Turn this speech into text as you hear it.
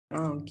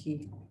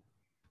Okey.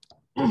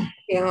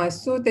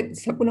 So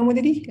siapa nama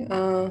tadi?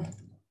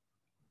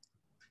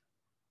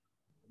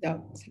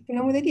 Siapa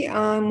nama tadi?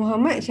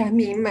 Muhammad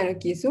Syahmi Iman.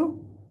 Okey, so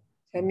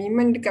Syahmi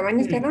Iman dekat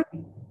mana sekarang?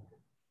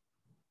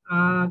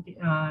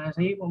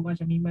 Saya Muhammad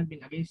Syamiman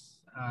bin Haris,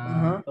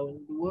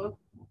 tahun 2,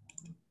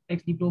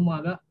 ex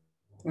diploma agak.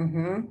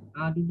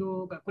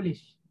 Duduk kat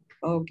college.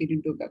 Okey,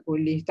 duduk kat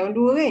kolej. Tahun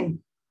 2 kan?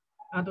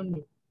 Tahun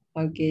 2.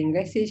 Okey,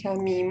 terima kasih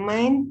Syahmi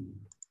Iman.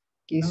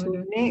 Okay, so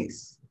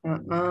next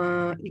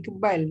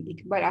Iqbal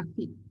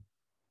Afiq.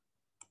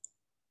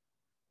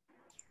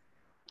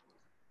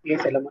 Okay,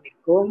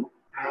 Assalamualaikum.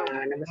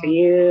 Nama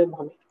saya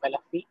Muhammad Iqbal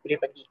Afiq, boleh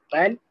panggil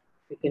Iqbal.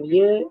 Second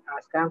year,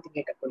 sekarang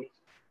tinggal kat college.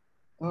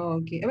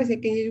 Okey, apa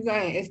second year juga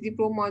S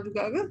diploma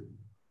juga ke?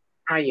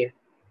 Ya.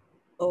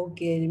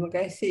 Okey, terima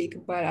kasih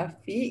Iqbal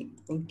Afiq.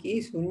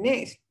 Okey, so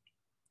next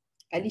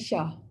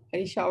Alisha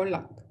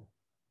Olak.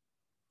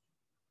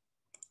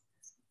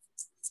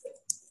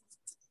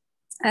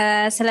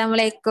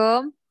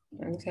 Assalamualaikum.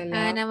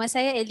 Waalaikumsalam. Nama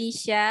saya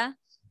Elisha.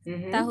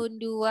 Tahun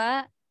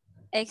 2,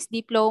 ex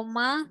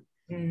diploma.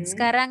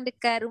 Sekarang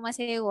dekat rumah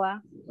sewa.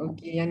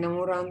 Okey, yang 6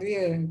 orang tu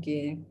ya.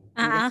 Okey.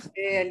 Terima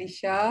kasih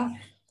Alisha.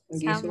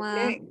 Okey, so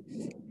next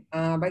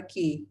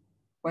Baki.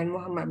 Wan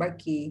Muhammad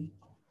Baki.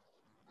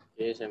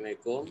 Okay,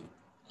 Assalamualaikum.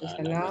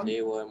 Nama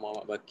saya Wan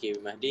Muhammad Baki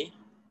bin Mahdi.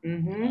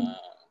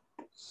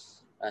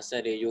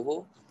 Asal dari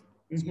Johor.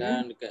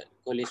 Sekarang dekat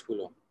Kolej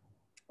 10.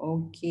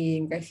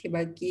 Okey, terima kasih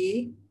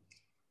Baki.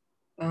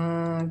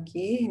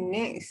 Okay,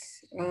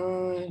 next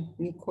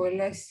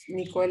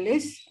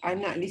Nicholas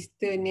anak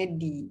Lister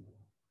Nedi.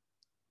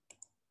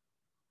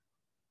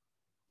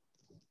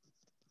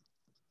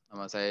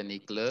 Nama saya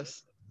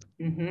Nicholas.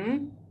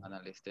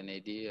 Anak Lister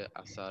Nedi,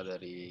 asal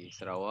dari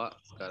Sarawak.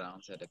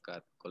 Sekarang saya dekat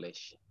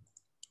college.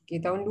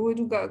 Okay, tahun 2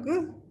 juga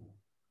ke?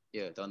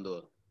 Ya, tahun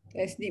 2.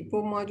 S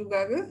diploma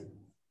juga ke?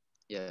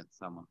 Ya,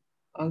 sama.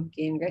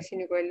 Okay, terima kasih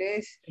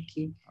Nicholas.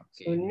 Okay.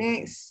 So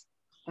next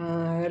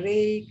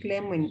Ray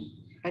Clement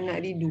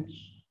anak Ridu.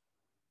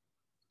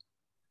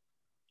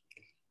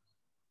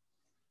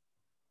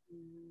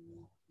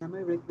 Nama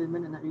Ray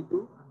Clement anak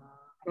Ridu.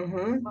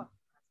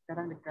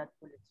 Sekarang dekat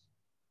college.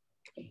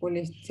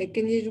 College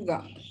second year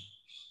juga.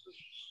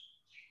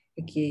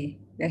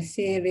 Okay, terima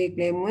kasih Ray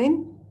Clement.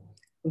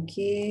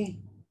 Okay.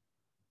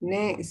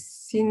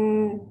 Next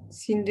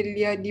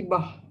Cindelia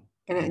Dibah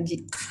anak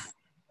Jit.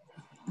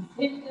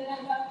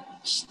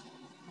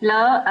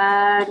 Hello,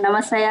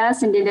 nama saya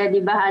Cindelia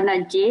Dibah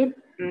anak Jit.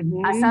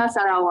 Asal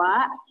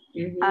Sarawak.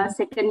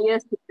 Second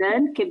year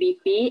student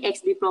KBP,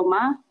 ex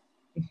diploma.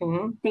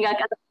 Tinggal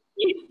kat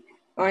Jit.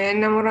 Oh, yang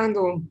 6 orang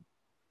tu?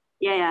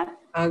 Ya.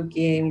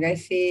 Okay, terima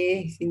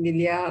kasih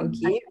Cindelia.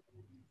 Okay.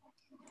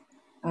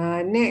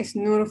 Next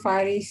Nur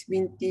Faris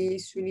binti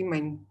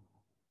Suliman.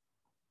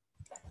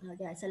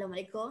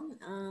 Assalamualaikum.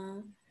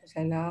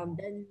 Salam.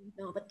 Dan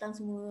selamat petang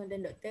semua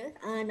dan doktor.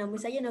 Nama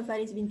saya Nur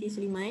Faris binti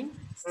Suliman.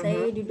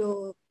 Saya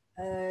duduk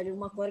di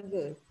rumah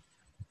keluarga.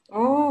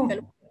 Oh.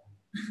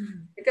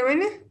 Dekat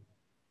mana?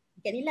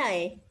 Dekat Nilai.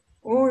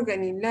 Oh, dekat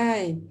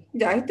Nilai.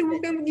 Sekejap, itu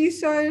bukan pergi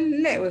soal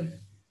lab ke?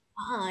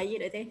 Ya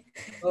doktor.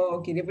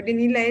 Oh, okey. Daripada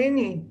Nilai dah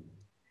ni?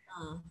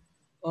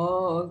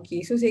 Oh,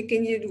 okey. So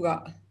second year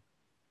juga?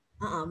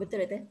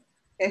 Betul doktor.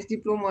 S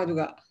diploma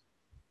juga?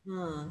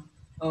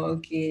 Oh,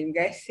 okey.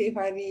 Terima kasih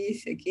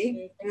Faris.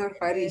 Okey. Nur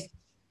Faris.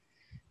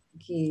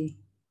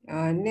 Okey.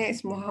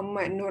 Next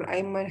Muhammad Nur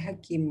Aiman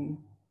Hakim.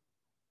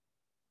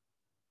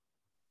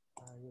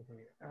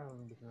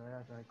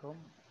 Assalamualaikum.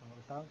 Selamat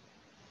petang.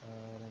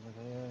 Nama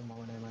saya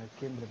Muhammad Aiman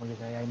Hakim. Boleh panggil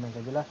saya Aiman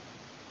sajalah.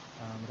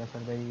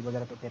 Berasal dari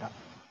Bagan Datuk Perak.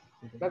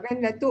 Bagan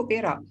Datuk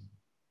Perak?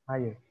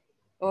 Ya.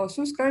 Oh,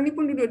 so sekarang ni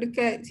pun duduk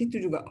dekat situ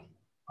juga?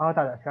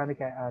 Tak. Sekarang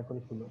dekat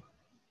Kolej 10.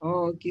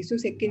 Oh, okey. So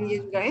second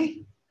year juga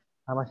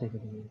Masih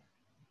second year.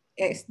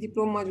 Ex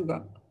diploma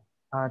juga?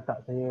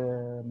 Tak, saya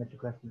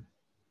matrikulasi.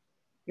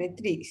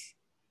 Matrix?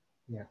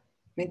 Ya.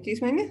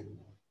 Matrix mana?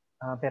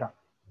 Perak.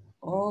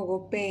 Oh,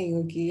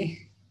 Gopeng.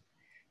 Okey.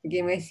 Okey,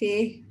 terima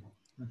kasih.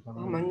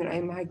 Muhammad Nur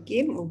Aiman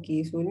Hakim.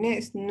 Okey, so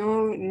next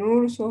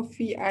Nur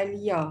Sofi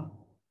Alia.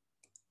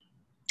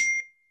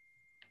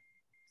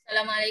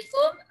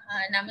 Assalamualaikum.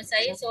 Nama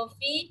saya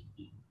Sofi.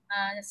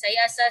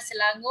 Saya asal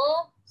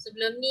Selangor.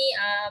 Sebelum ni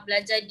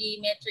belajar di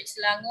Matrix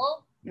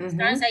Selangor.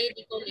 Sekarang saya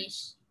di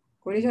college.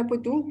 College apa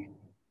tu?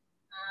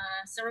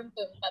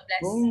 Serumpun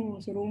 14. Oh,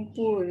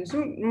 Serumpun. So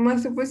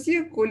masa first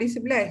year college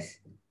 11?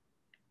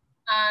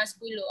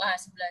 11.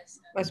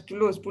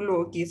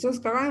 10. Okey. So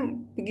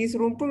sekarang pergi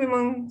Serumpun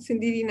memang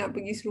sendiri nak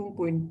pergi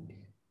Serumpun?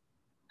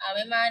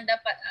 Memang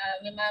dapat,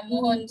 memang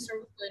mohon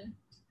Serumpun.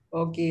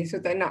 Okey, so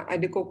tak nak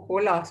ada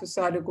koko lah.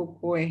 Susah ada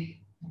koko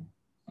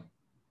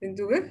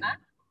Tentu ke?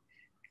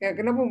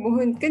 Kenapa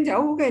mohon? Kan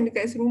jauh kan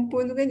dekat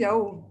Serumpun tu kan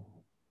jauh.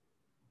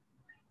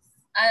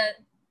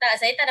 Tak,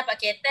 saya tak dapat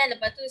KTL.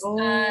 Lepas tu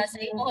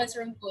saya mohon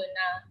Serumpun.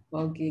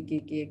 Okey.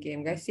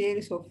 Terima kasih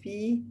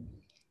Sofi.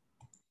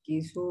 Okay,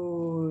 so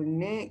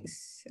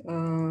next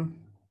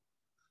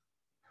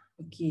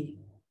okay,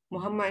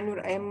 Muhammad Nur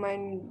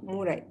Aiman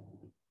Murad.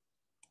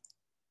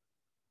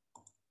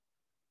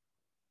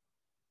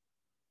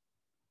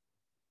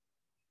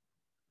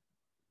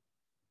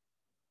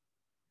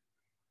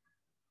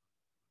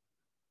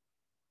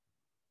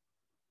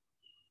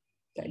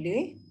 Tak ada.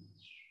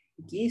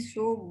 Okay,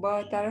 so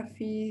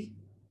Batarfi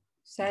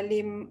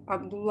Salim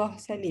Abdullah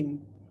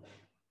Salim.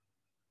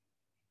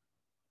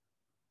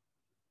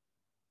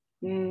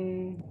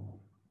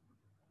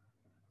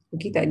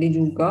 Okay, tak ada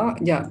juga.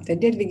 Sekejap,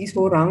 tadi ada lagi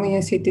seorang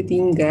yang saya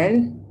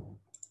tertinggal.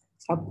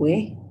 Siapa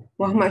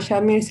Muhammad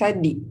Syamil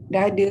Sadiq.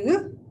 Dah ada ke?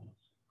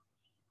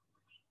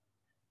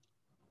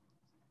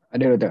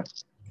 Ada, Doktor.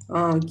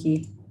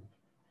 Okey.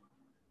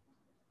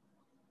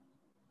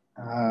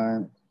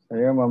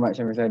 Saya Muhammad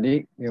Syamil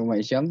Sadiq, Muhammad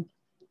Isyam.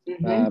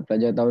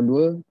 Pelajar tahun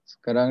 2,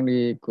 sekarang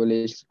di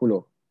Kolej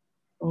 10.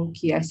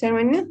 Okey, asal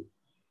mana?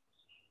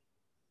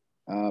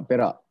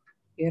 Perak.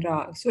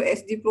 Perak. So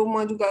S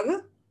diploma juga ke?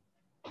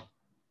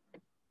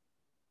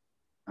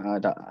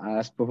 Tak,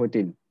 Asper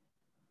 14.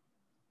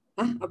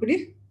 Apa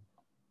dia?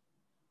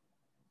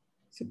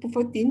 Asper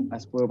 14?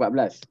 Asper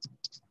 14.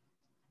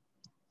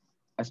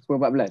 Asper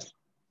 14.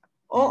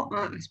 Oh,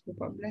 Asper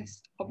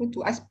 14. Apa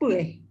tu?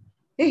 Asper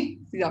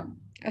sekejap.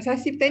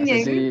 Asasi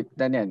pertanian ke? Asasi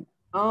pertanian.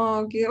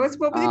 Okey.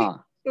 Asper apa tadi?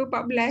 Asper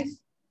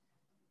 14.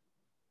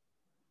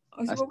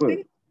 Asper.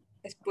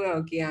 Asper,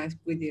 okey.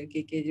 Asper dia.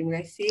 Okey, terima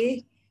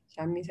kasih.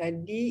 Syamil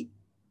Sadiq.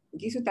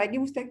 Okey, so tadi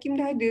Mustaqim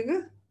dah ada ke?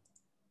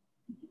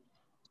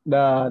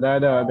 Dah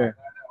ada.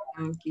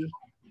 Okey.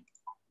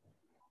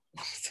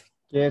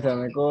 Okay,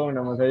 Assalamualaikum.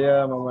 Nama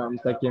saya Muhammad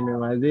Mustaqim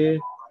bin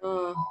Aziz.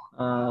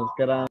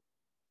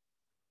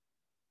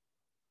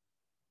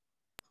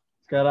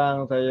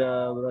 Sekarang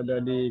saya berada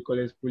di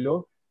Kolej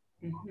 10.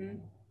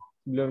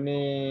 Sebelum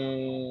ni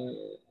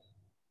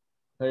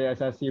saya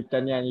asasi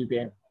pertanian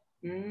UPM.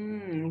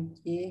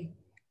 Okey.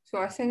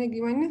 So asal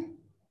negeri mana?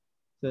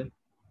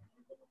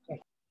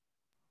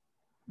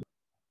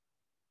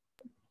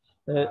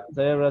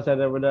 Saya berasal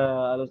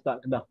daripada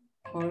Al-Ustaz Kedah.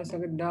 Al-Ustaz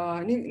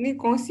Kedah. Ni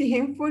kongsi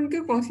handphone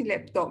ke kongsi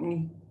laptop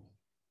ni?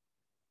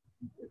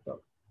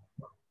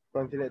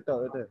 Kongsi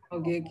laptop betul.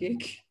 Okey. Okey,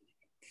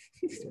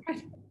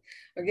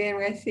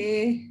 terima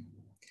kasih.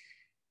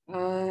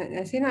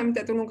 Saya nak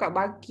minta tolong Kak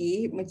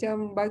Baki.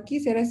 Macam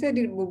Baki saya rasa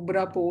ada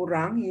beberapa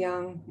orang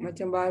yang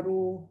macam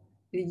baru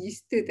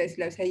register tak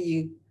silap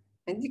saya.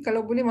 Nanti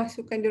kalau boleh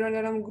masukkan dia orang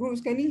dalam grup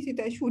sekali,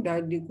 saya tak sure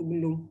dah ada ke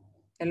belum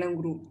dalam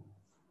grup.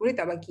 Boleh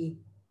tak Baki?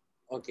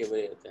 Okey,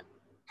 boleh Doktor.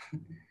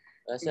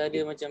 Rasa ada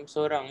macam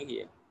seorang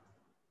lagi ya?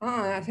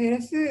 Saya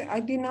rasa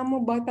ada nama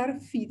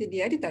Batarfi tadi.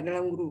 Ada tak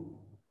dalam grup?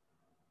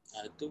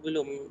 Tu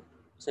belum.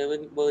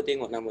 Saya baru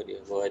tengok nama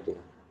dia. Baru ada.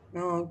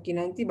 Okey,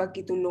 nanti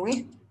Baki tolong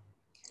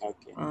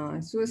Okey.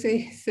 So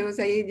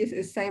saya just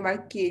assign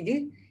Baki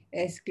je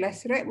as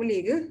class rep, boleh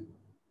ke?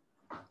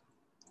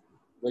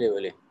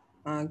 Boleh.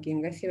 Okey,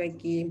 terima kasih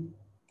Baki.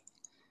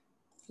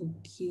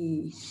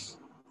 Okey.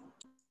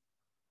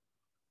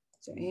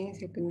 Sekejap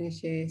saya kena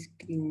share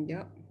screen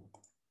sekejap.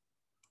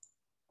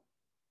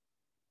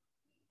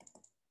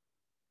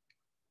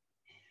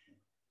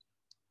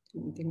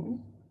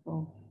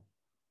 Tengok.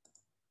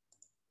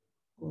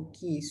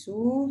 Okey,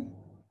 so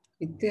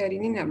kita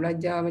hari ni nak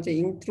belajar macam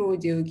intro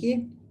je,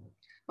 okey?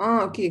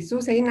 Okey,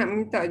 so saya nak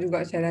minta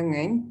juga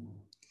cadangan.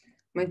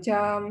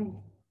 Macam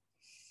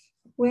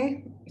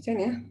macam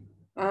ni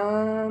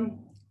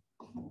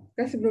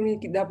kan sebelum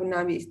ni kita dah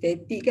pernah ambil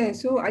statik kan.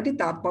 So ada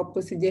tak apa-apa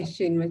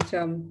suggestion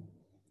macam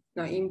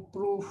nak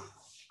improve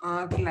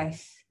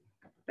kelas?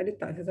 Ada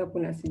tak sesiapa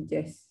nak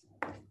suggest?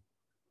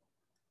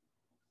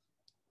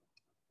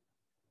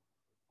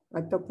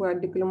 Ataupun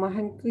ada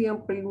kelemahan ke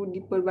yang perlu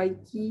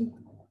diperbaiki?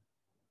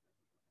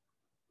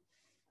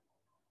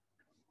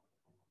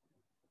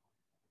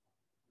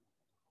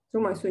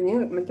 So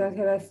maksudnya macam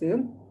saya rasa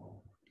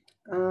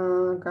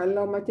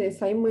kalau macam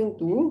assignment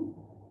tu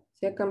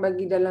saya akan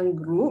bagi dalam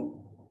grup.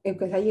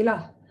 Bukan saya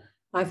lah.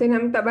 Saya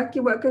nak minta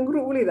Baki buatkan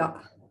grup, boleh tak?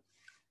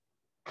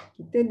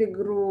 Kita ada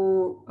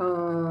grup,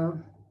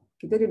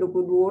 kita ada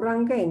 22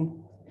 orang kan.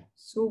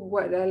 So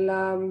buat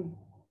dalam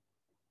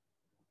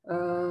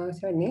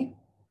macam ni.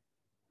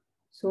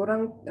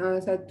 Seorang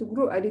satu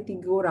grup ada 3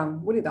 orang.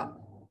 Boleh tak?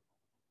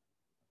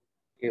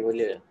 Okey,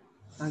 boleh.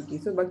 Okey,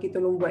 so Baki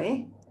tolong buat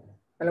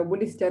Kalau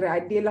boleh secara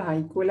adil lah,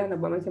 ikutlah nak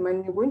buat macam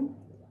mana pun.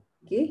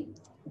 Okey.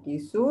 Okey,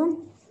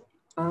 so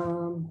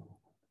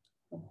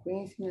apa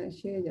yang saya nak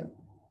share sekejap.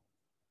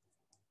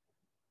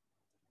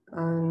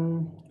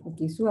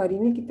 Okey, so hari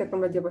ni kita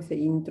akan belajar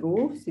pasal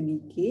intro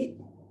sedikit.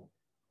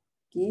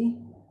 Okey.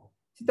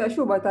 Saya tak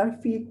sure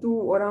Batarfi tu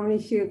orang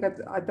Malaysia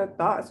atau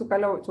tak. So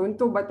kalau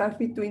contoh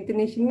Batarfi tu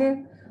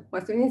international,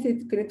 maksudnya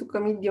saya kena tukar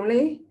medium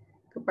lah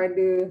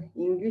kepada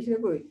English lah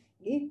kot.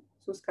 Okay.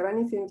 So sekarang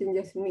ni saya macam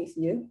just mix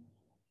je.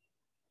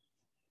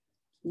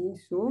 Okay,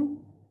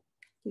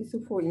 so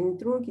for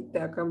intro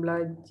kita akan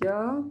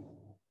belajar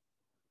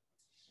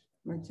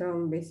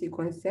macam basic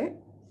concept.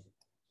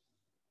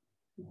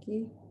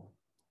 Okay.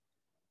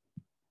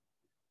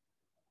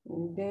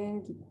 And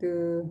then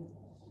kita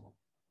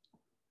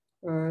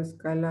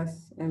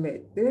scalars and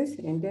vectors,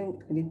 and then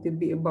a little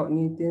bit about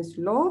Newton's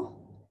law,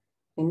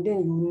 and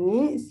then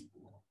units.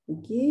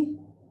 Okay.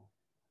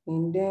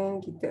 And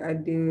then kita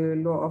ada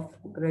law of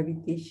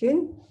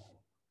gravitation.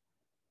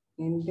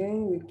 And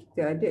then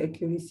kita ada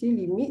accuracy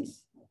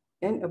limits.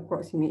 and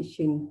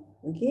approximation.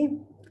 Okay.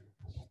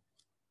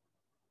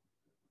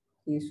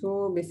 Okay,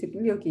 so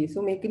basically, okay,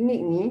 so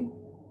mekanik ni,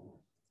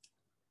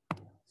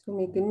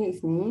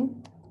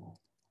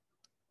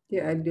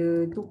 dia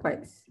ada two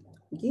parts.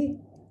 Okay,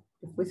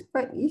 the first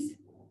part is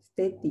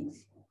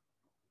statics.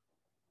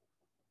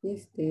 Okay,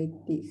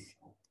 statics.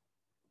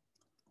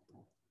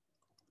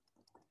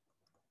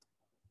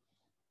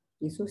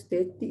 Okay, so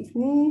statics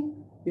ni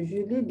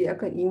usually dia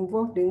akan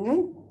involve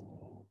dengan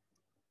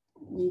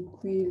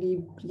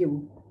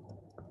equilibrium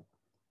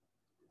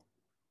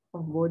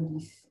of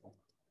bodies.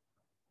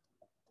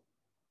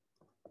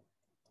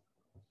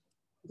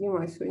 Okay,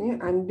 maksudnya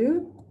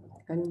under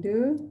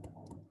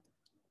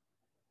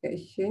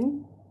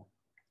action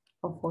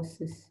of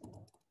forces.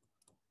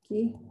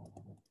 Okay.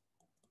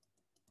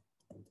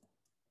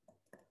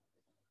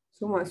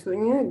 So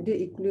maksudnya dia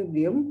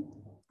equilibrium,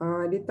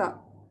 dia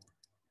tak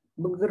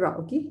bergerak,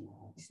 okay?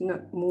 It's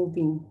not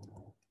moving.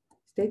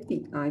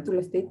 Static,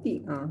 itulah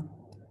static.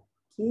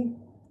 Okay.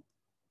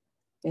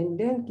 And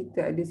then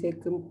kita ada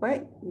second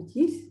part which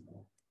is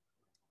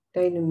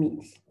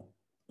dynamics.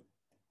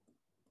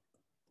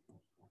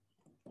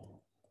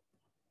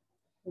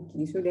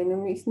 Okay, so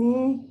dynamics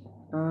ni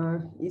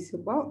is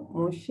about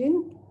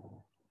motion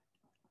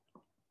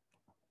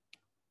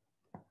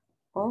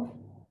of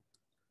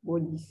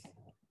bodies.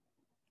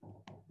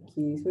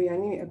 Okay, so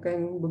yang ni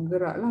akan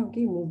bergerak lah,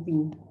 okay,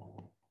 moving.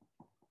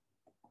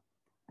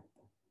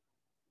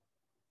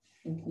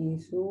 Okay,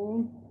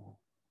 so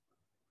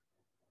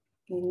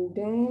and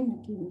then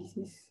okay, this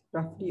is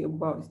roughly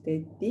about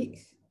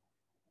statics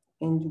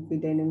and juga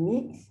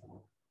dynamics.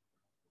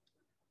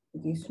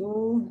 Okay,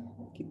 so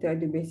kita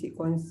ada basic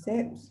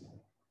concepts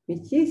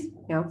which is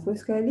yang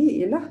first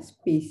kali ialah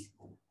space.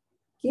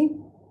 Okay.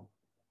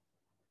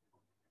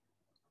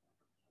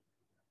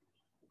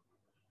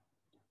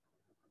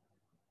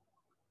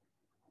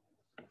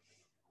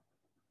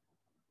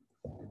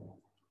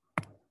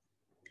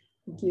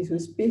 Okay, so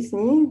space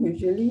ni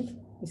usually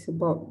is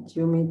about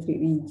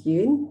geometric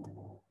region.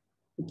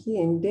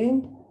 Okay, and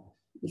then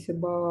it's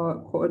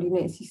about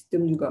coordinate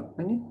system juga.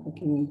 Mana?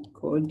 Okay, ni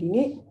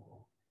coordinate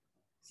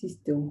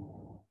system.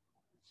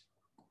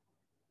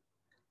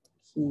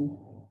 Okay.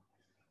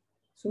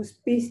 So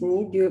space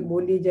ni dia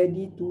boleh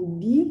jadi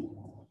 2D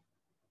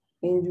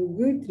and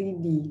juga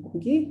 3D.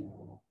 Okay.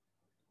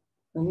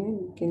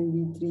 It can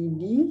be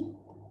 3D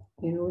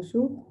and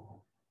also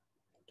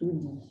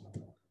 2D.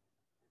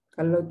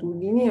 Kalau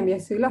 2D ni yang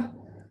biasalah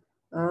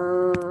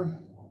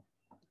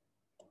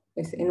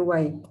X and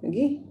Y.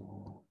 Okay.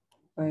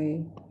 Y,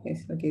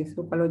 S. Okay.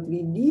 So kalau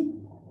 3D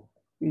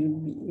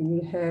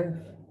will have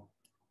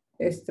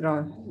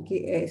extra.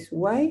 Okay. X,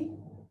 Y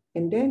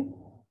and then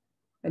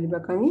ada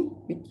belakang ni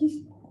which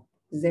is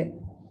Z.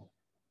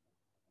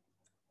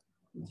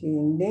 Okay.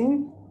 And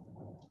then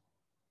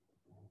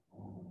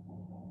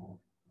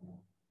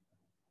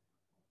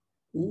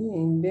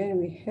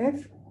we have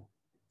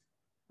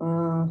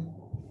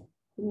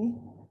okay,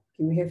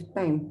 we have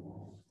time.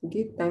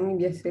 Okay, time ni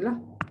biasalah.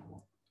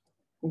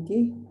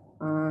 Okay,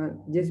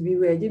 just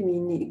beware je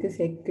minit ke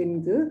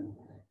second ke.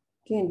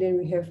 Okay, and then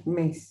we have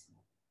mass.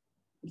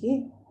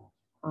 Okay,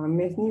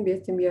 mass ni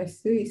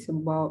biasa is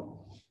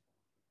about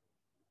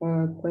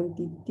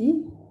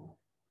quantity.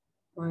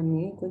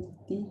 Mana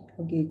quantity?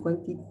 Okay,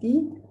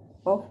 quantity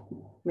of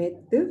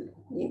matter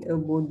in a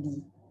body.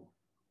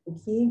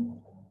 Okay.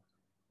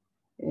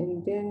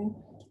 And then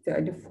kita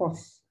ada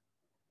force.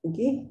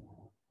 Okay.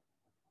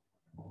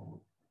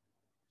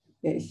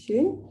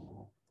 Action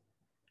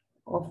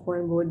of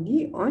one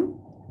body on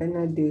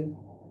another.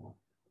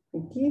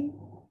 Okay.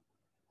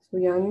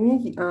 So yang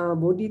ni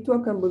body tu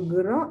akan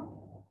bergerak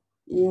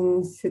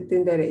in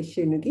certain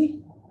direction.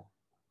 Okay.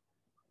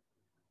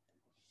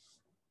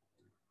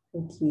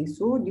 Okay.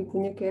 So dia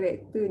punya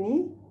karakter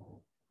ni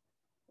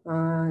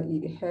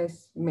it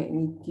has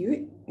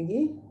magnitude.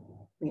 Okay.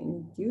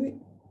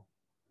 Magnitude.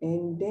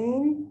 And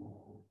then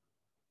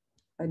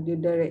ada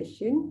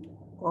direction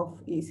of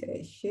its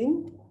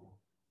action.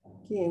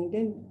 Okay, and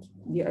then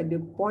dia ada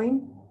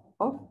point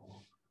of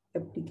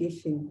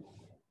application.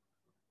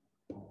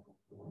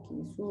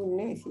 Okay, so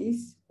next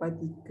is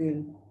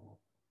particle.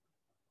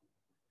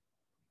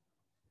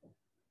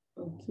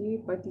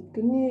 Okay,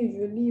 particle ni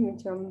usually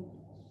macam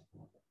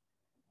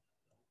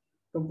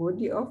a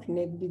body of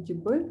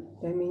negligible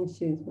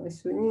dimensions.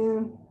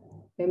 Maksudnya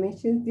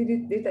dimensions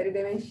dia tak ada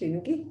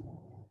dimension, okay?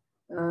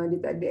 Dia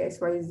tak ada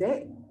X, Y, Z.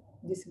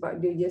 Dia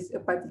sebab dia just a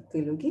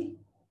particle, okay?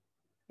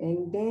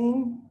 And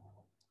then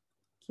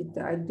kita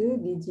ada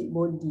digit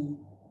body.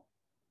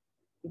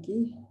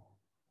 Okay.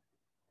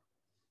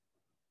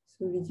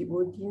 So digit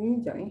body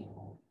ni sekejap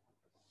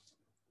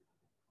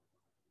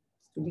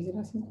tulis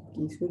jelas ni.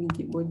 Okay, so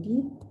digit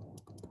body.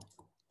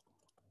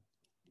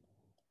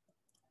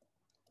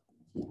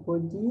 Digit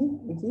body,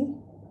 okay.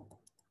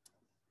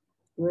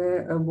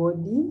 Where a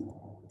body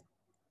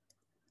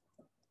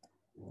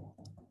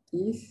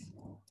is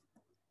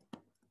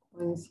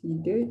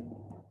considered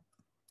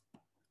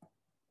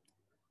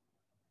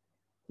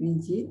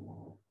rigid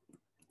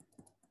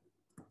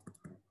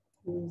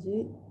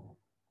digit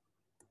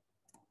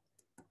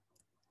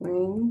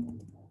when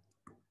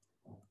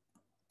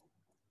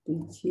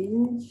the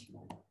change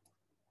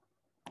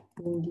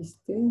in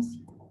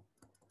distance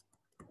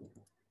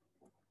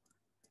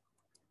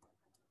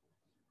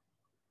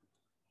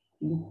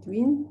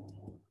between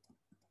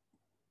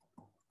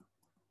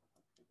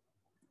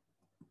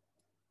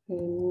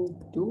and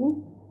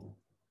 2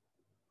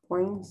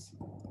 points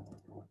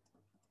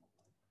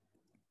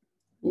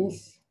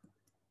is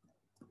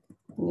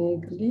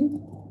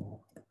negligible.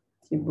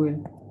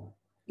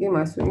 Okay,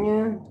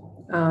 maksudnya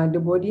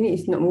the body ni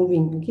is not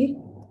moving. Okay,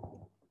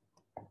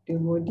 the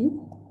body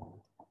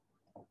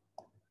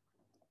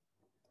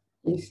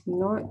is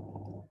not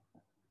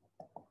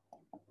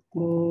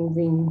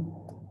moving.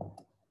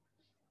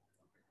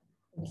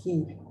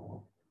 Okay,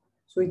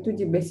 so itu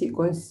je basic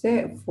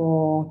concept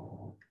for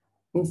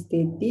in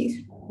statics.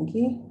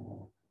 Okay,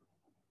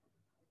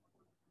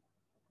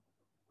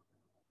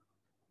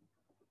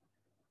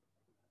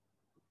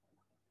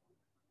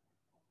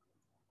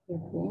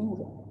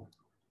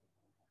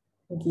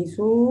 okay,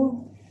 so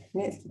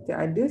next kita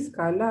ada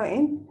skala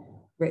and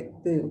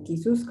vector.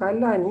 Okay, so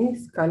skala ni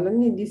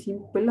dia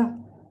simple lah.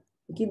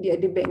 Okay, dia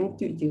ada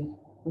magnitude je.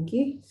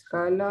 Okay,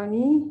 skala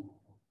ni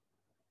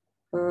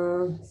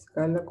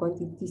skala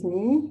quantities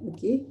ni,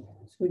 okay,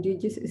 so dia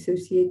just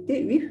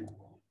associated with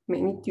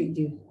magnitude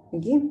je.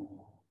 Okay,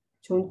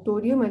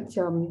 contoh dia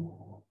macam ni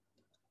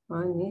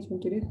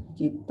contoh dia,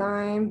 okay,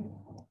 time,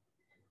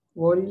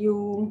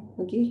 volume,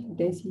 okay,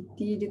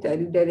 density, dia tak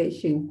ada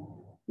direction,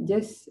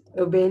 just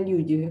a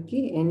value je.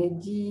 Okay,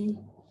 energy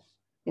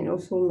and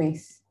also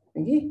mass.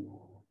 Okay,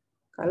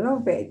 kalau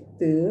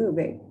vector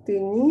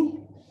ni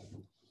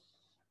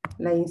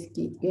lain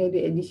sikit, dia ada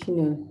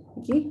additional.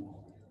 Okay,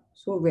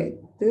 so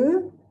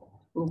vector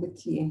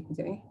kecil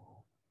sekejap okay.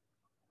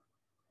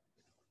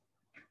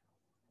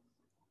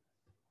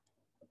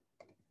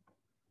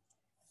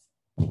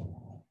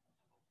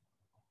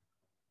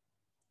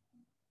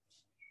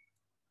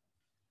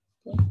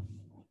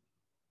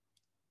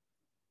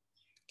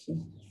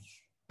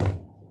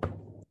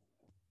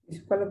 So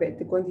kalau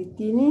vector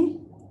quantity ni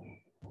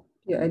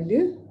dia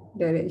ada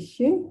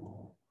direction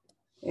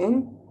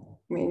and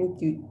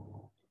magnitude.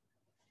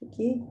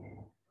 Okay,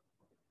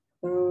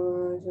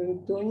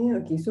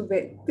 contohnya, okay, so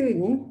vector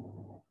ni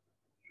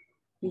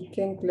we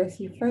can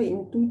classify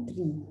into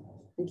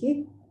 3.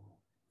 Okay,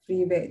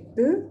 free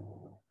vector,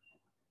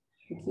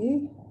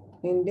 okay,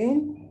 and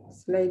then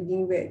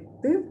sliding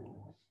vector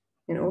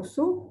and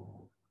also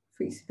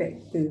fixed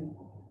vector.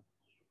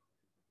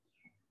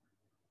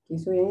 Okay,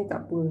 so yang ni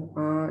tak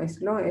apa, as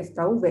long as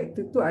tahu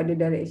vector tu ada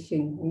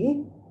direction.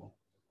 Okay,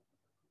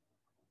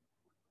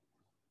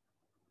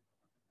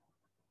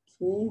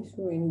 okay,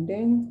 so and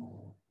then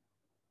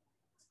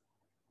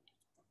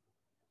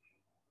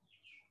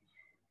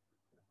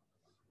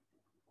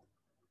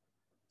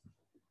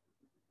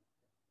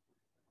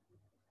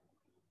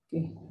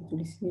okay,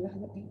 tulis sini lah.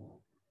 Okay,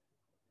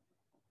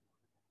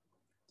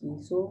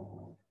 so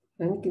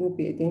yang ni kena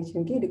pay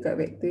attention, okay, dekat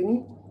vector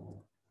ni.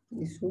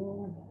 Okay,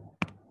 so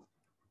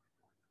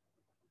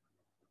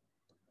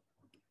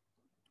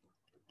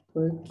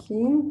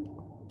working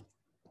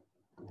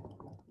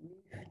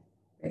with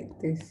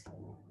vectors.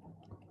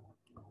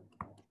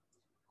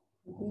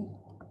 Okay,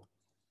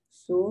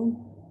 so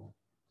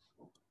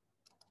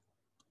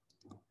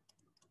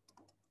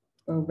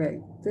a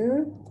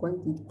vector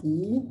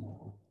quantity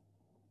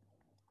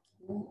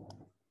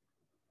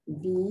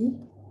V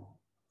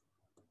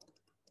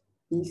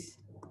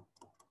is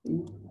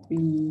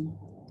represented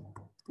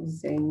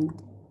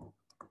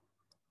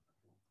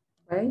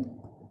by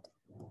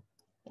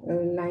a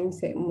line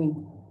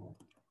segment.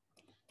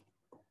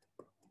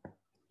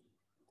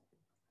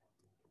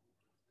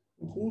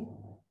 Okay,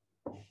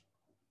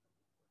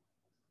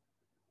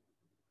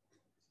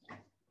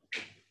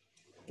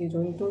 okay,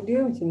 contoh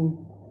dia macam ni.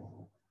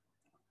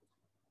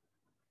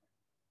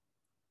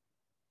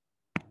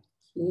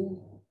 Okay,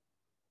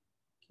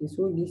 okay,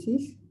 so this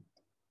is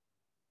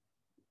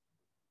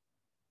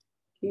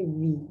okay,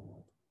 V.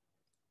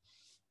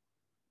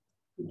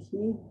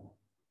 Okay,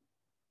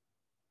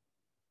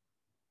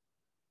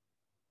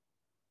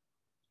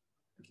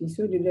 okay,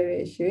 so the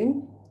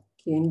direction,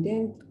 okay, and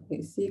then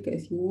let's say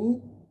kat sini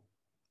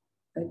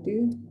ada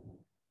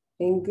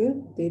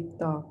angle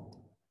theta.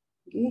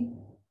 Okay,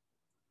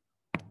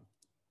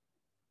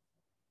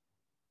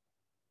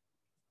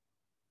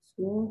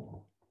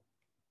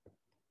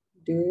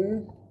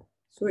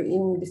 so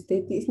in the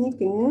statics ni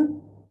kena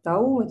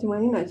tahu macam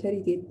mana nak cari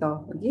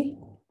theta. Okay,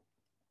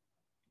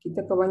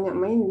 kita akan banyak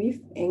main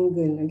with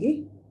angle.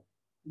 Okay,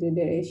 the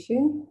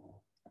direction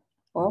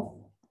of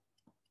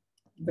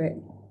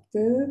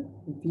vector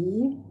V,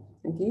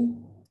 okay,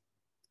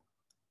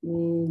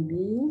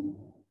 maybe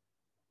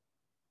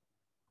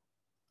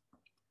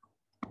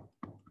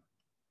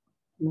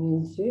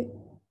measured,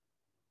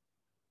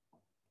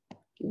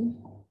 okay,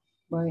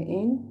 by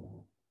an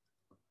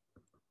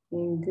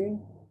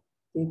angle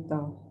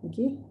theta.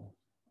 Okay,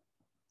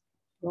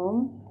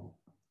 from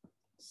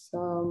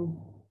some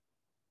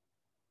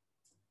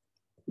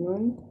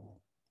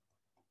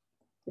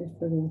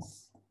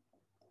non-reference.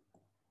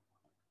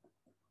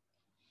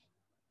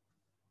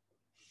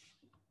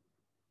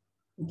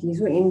 Okay,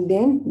 so and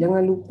then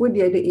jangan lupa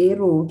dia ada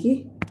arrow,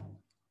 okay.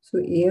 So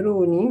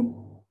arrow ni,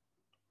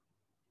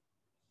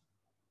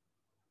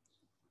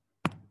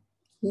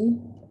 okay,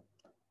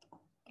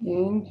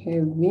 and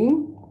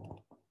having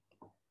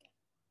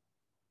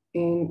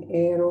an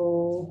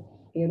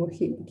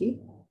arrowhead,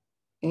 okay,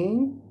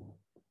 and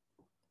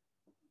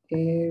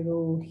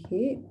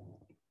arrowhead,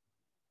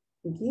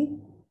 okay,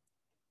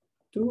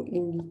 to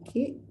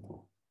indicate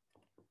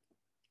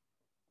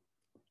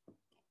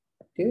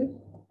the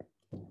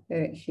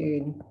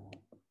direction.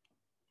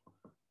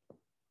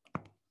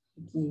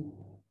 Okay.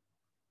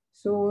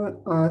 So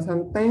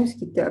sometimes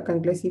kita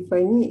akan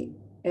classify ni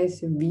as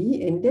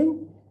V and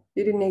then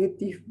dia ada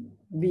negative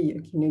V.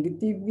 Okay,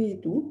 negative V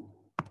tu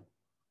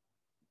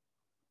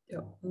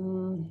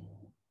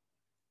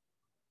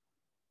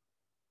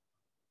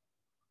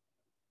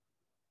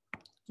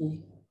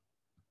okay.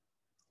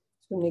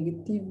 So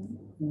negative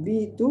V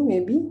tu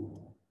maybe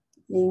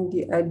in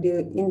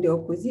the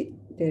opposite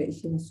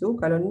direction. So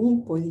kalau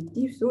ni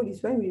positive, so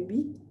this one will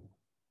be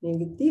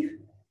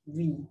negative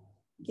V.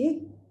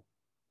 Okay.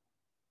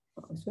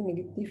 So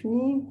negative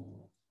ni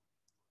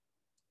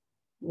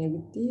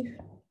negative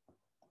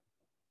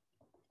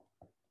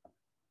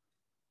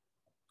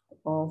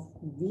of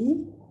V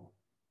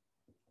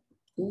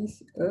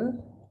is a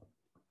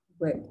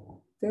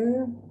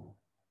vector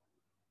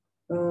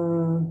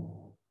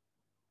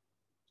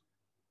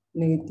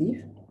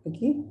negative,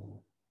 okay,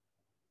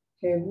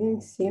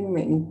 having same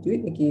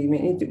magnitude. Okay,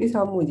 magnitude dia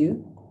sama je,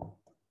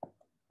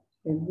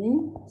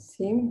 having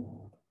same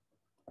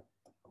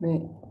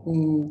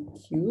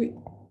magnitude,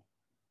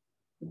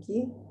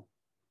 okay,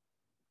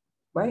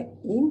 but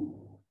in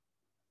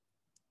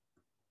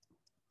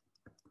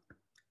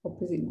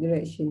opposite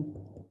direction.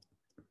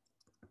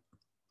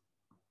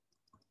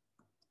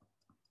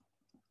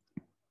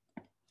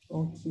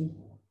 Okay.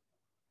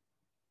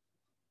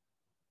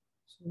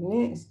 So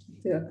next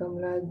kita akan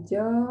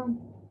belajar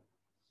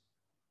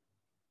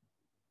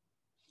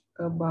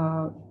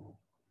about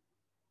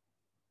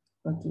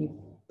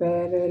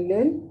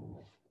parallel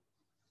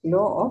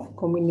law of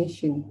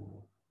combination.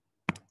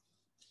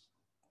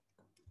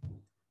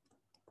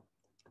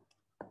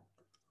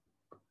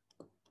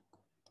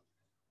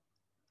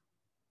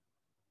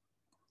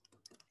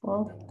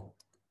 Of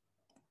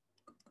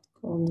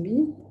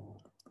combination.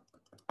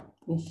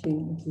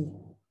 Okay.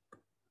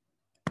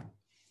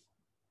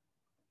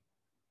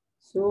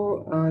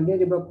 So dia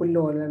ada berapa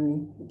law dalam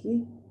ni?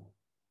 Okay.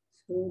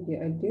 So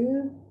dia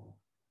ada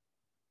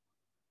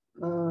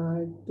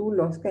 2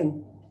 laws kan?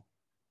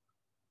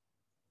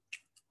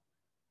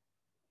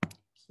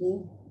 Okay.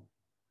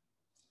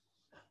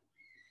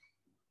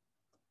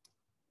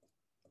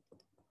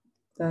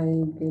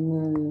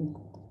 Diagonal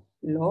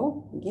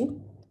law. Okay.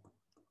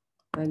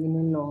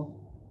 Diagonal law.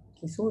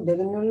 Okay, so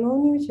diagonal law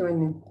ni macam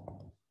mana?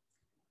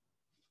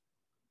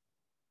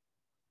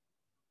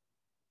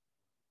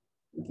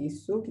 Okay,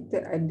 so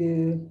kita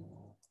ada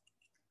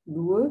 2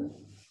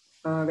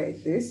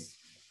 vectors.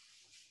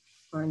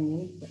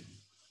 Ni.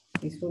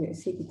 Okay, so let's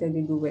say kita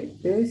ada 2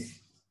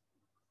 vectors.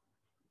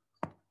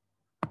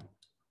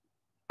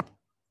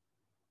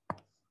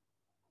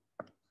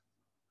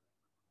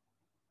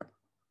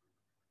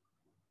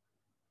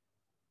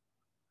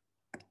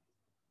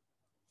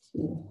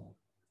 Okay.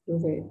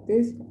 2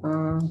 vectors.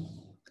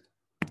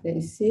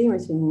 Let's say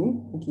macam ni.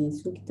 Okay,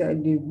 so kita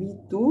ada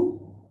V2.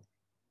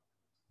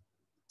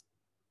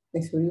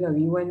 Sorry lah,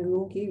 V1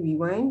 dulu. Okay,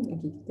 V1.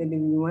 Okay, kita ada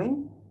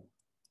V1.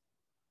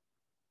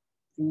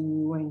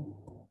 V1.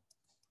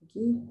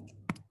 Okay.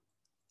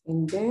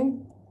 And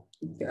then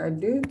kita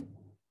ada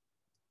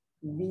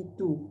V2.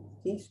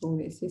 Okay, so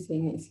let's say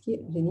saya ingat sikit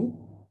macam ni.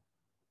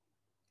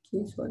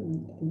 Okay, so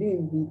ada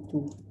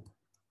V2.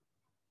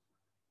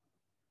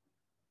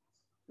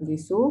 Okay,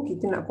 so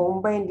kita nak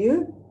combine dia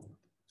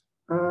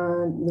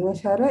dengan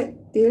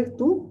syarat tail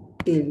to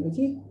tail.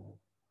 Okay,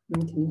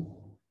 macam ni.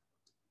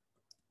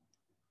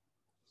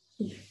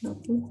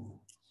 Apa?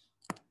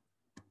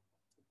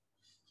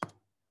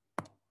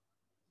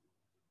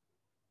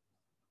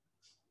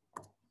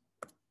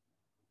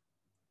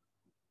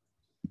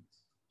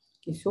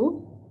 Okay,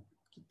 so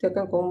kita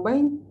akan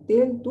combine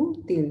tail to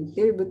tail.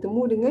 Tail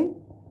bertemu dengan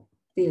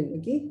tail.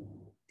 Okay,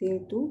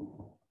 tail to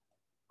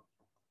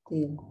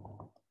tail.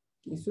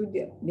 Okay, so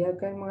dia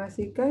akan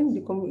menghasilkan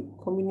the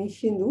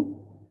combination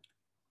tu.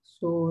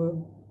 So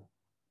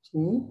macam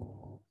ni.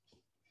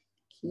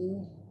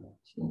 Okay,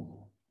 macam ni.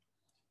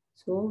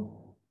 So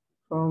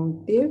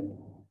from tail,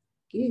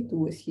 okay,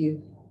 towards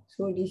here.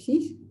 So this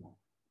is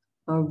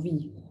V.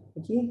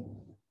 Okay.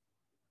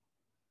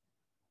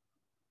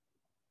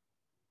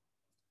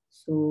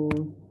 So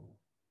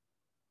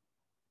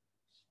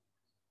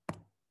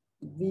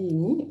V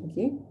ni,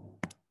 okay.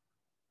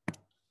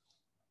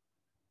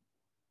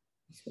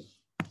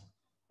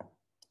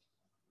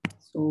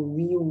 So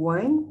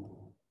V1,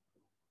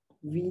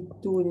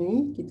 V2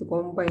 ni kita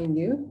combine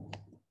dia.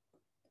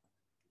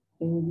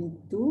 And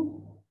V2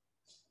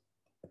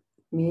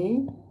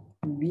 may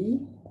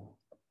be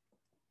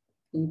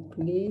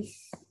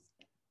replaced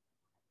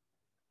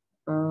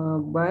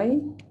by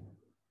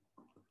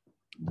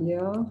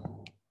their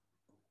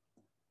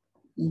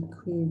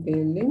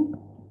equivalent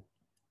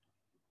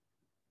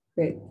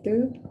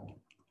vector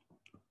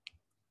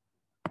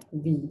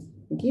V.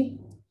 Okay.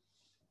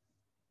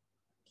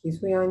 Okay,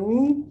 so yang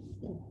ni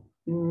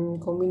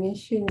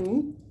combination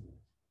ni,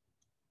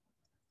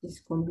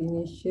 this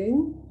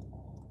combination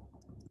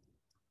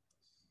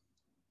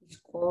is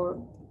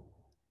called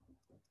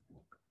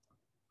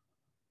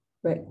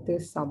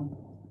vector sum.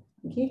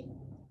 Okay,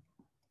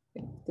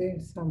 vector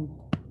sum.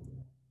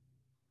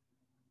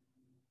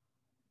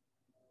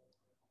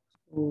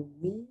 So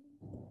V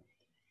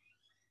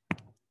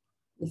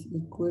is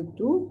equal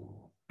to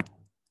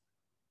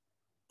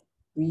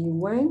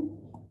V1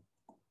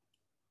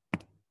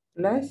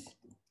 plus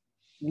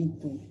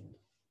V2.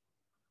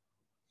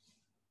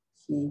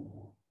 Okay.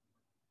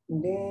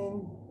 And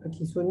then,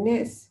 okay, so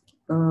next,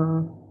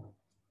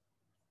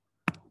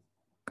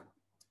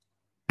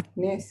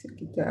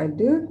 kita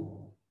ada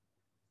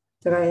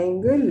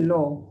triangle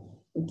law.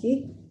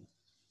 Okay.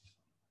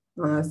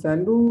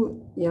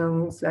 Selalu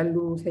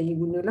saya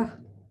gunalah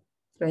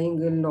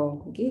triangle law.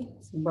 Okay.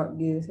 Sebab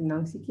dia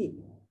senang sikit.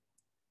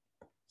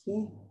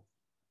 Okay.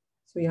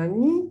 So yang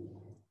ni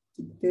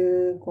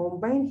kita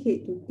combine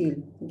head to tail.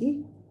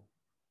 Okay.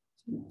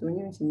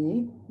 Contohnya macam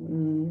ni.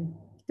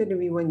 Kita ada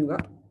V1 juga.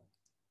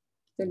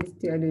 Kita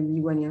still ada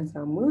V1 yang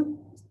sama.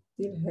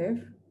 Still have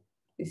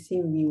the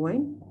same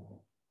V1.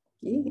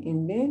 Okay.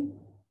 And then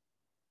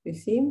the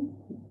same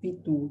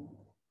V2.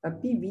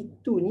 Tapi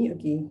V2 ni,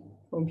 okay.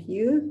 From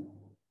here.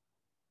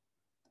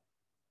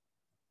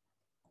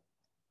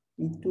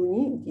 V2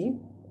 ni, okay.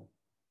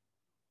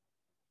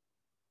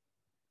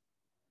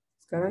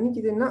 Sekarang ni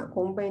kita nak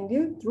combine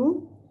dia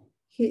through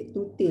head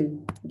to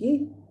tail.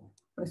 Okay.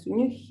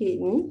 Maksudnya head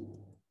ni,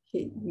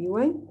 head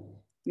V1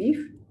 with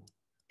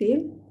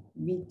tail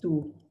V2.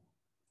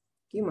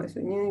 Okay,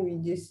 maksudnya we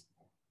just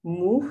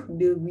move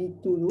the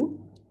V2 tu.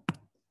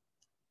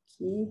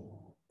 Okay.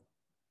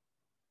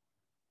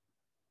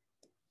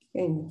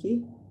 Kan, okay.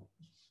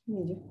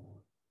 Ni je.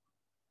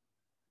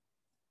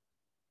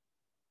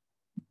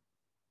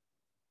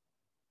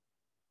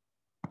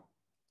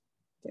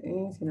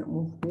 Sekejap saya nak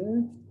move dia.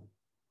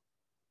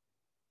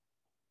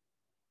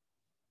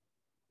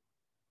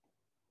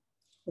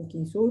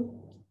 Okay, so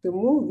kita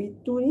move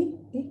V2 ni.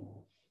 Okay,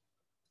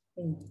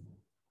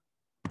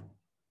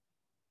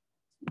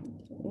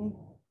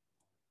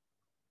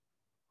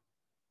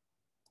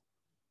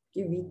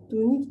 V2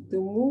 ni kita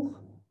move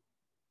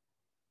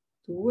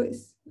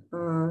towards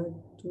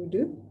to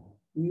the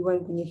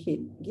V1 punya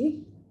head.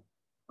 Okay.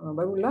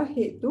 Barulah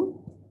head to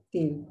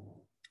tail.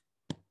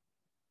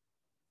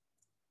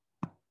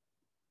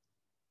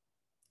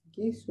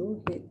 Okay, so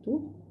head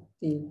to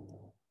tail.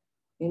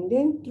 And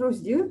then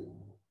terus je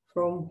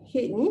from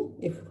head ni,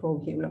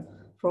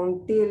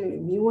 from tail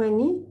V1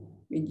 ni,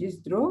 we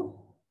just draw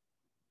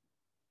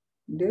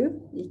the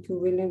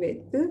equivalent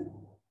vector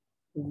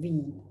V.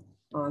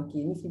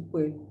 Okay, ni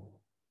simple.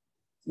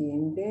 Okay,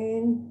 and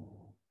then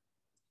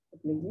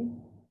apa lagi?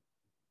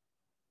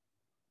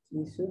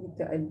 Okay, so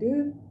kita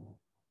ada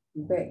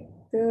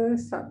vector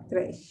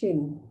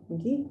subtraction.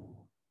 Okay.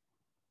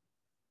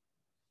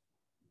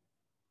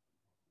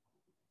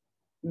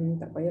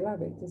 Tak payahlah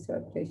vector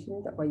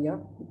subtraction, tak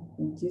payah.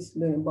 We just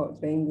learn about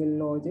triangle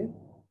law je.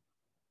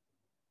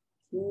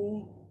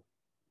 Okay.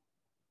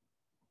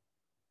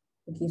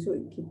 Okay, so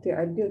kita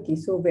ada, okay,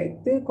 so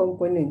vector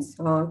components.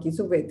 Okay,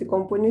 so vector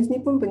components ni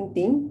pun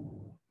penting.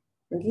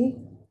 Okay.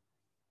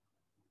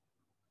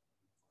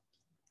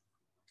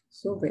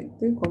 So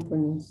vector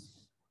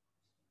components.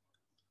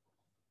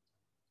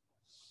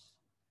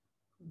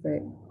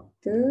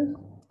 Vector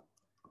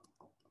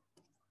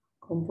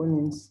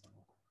components.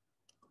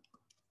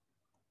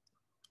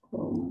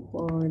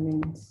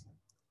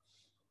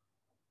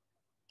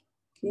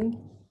 Okay.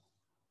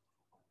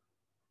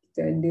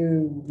 Kita ada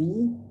V.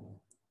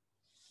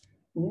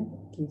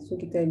 Okay, so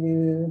kita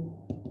ada.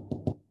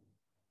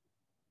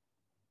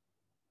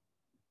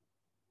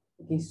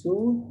 Okay,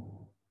 so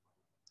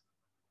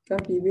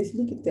kan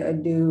previously kita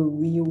ada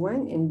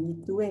V1 and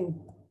V2 kan.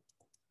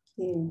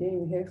 Okay, and then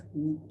we have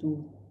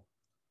V2.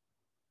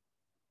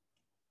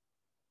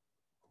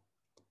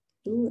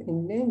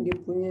 And then dia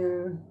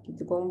punya,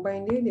 kita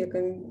combine dia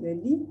akan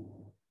jadi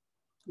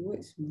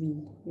towards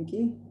V.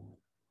 Okay.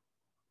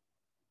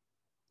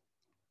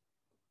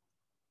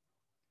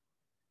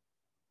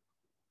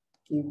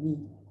 Okay, V.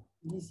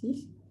 This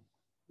is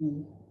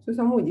V. So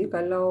sama je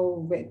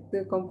kalau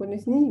vector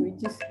components ni, we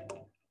just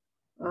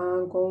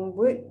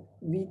convert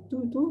V2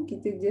 tu,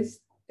 kita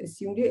just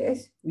assume dia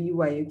as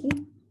Vy. Okay.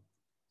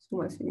 So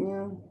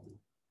maksudnya,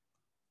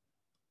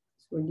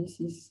 so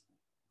this is,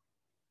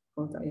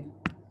 tak payah.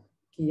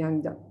 Okay,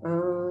 yang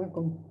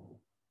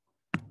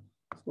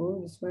so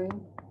this one.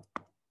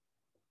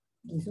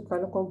 Okay, so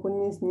kalau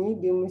components ni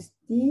dia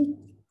mesti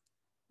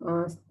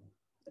 90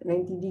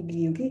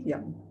 degree. Okay, ya.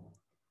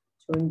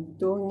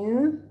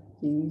 Contohnya,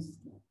 okay,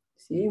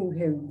 same,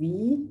 we have V.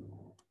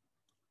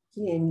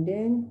 Okay, and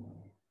then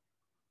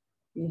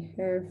we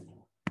have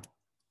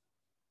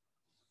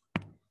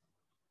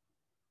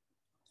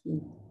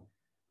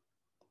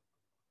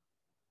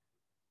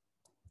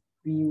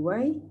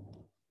Vy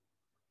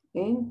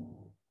and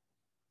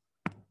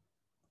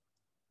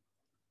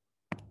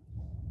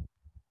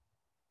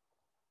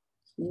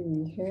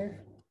we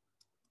have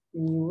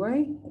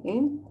Vy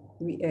and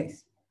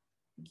Vx.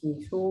 Okay,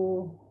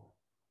 so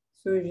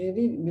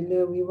usually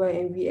bila Vy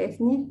and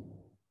Vx ni,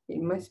 it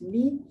must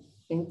be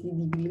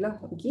 90 degree lah,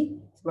 okay?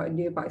 Sebab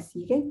dia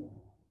paksi kan?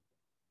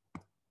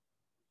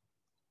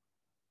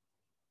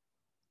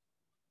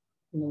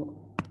 No.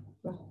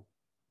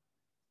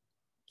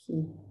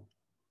 Okay.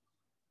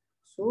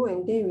 So,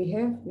 and then we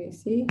have,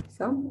 let's say,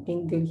 some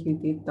angle here,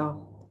 theta.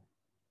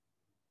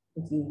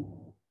 Okay.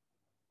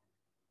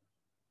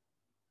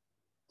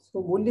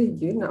 So, boleh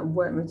je nak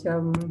buat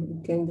macam,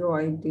 you can draw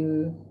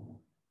either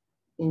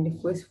in the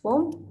first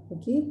form,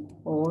 okay?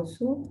 Or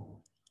also,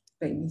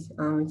 like this,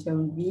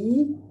 macam V,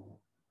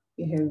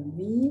 we have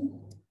V,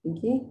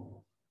 okay?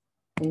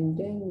 And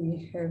then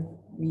we have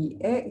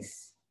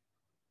Vx,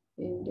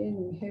 and then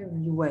we have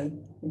Vy,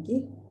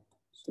 okay?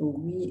 So,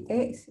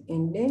 Vx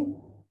and then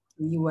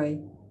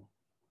Vy.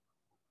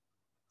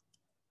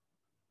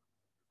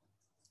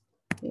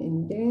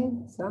 And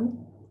then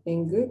some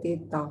angle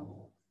theta.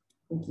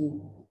 Okay.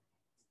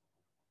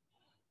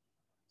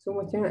 So,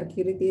 macam nak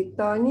kira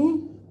theta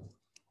ni,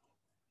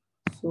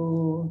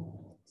 so,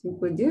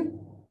 simple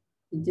je.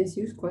 You just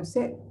use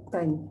concept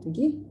tan,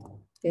 okay?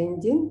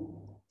 Tangent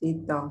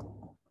theta.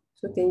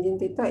 So, tangent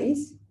theta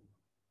is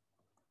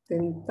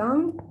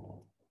tentang,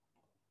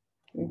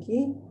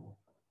 okay,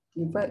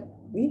 divide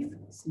with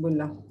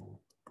sebelah.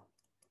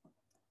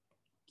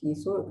 Okay,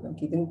 so,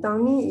 okay,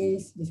 tentang ni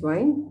is this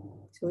one.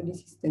 So,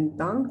 this is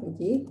tentang,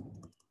 okay.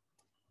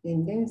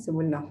 And then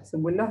sebelah.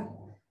 Sebelah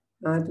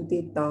to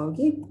theta,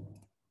 okay.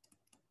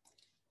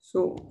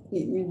 So,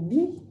 it will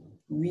be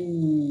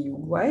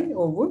Vy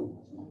over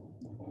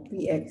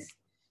Vx.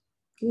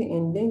 Okay,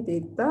 and then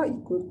theta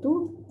equal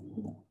to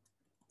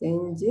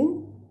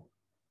tangent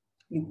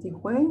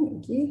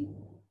 81, okay,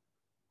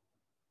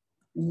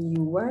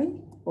 Vy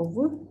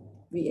over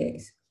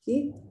Vx,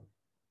 okay.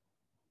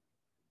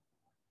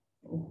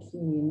 Okay,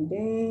 and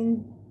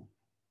then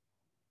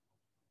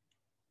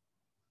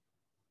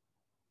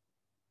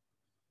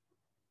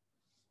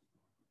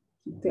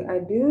kita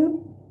ada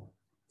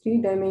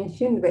 3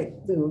 dimension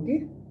vector,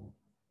 okay.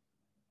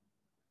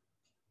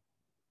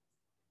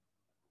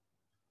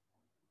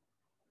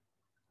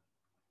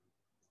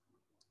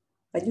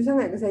 Laju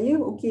sangat ke saya?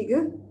 Okey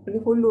ke?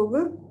 Boleh follow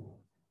ke?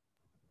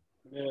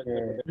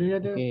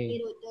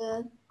 Okey.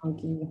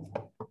 Okey.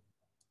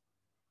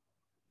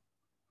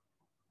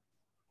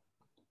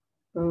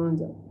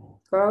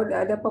 Kalau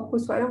ada apa-apa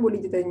soalan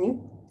boleh je tanya.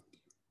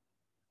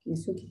 Okay,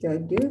 so kita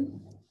ada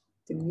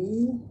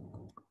 3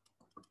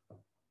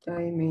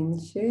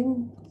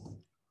 dimension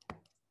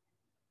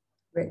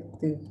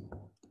vector.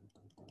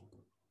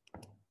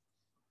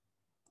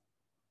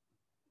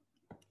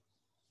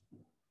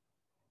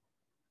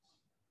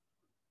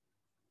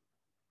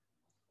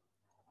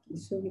 Okay,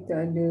 so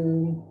kita ada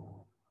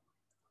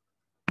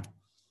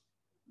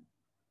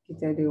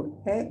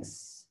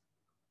X,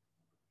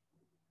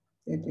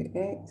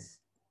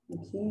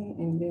 okay,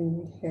 and then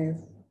we have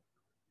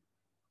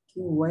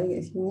Y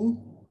kat sini.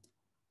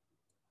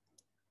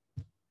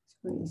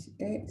 So is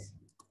X,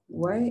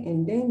 Y,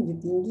 and then the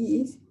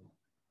tinggi is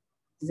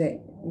Z,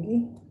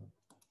 okay.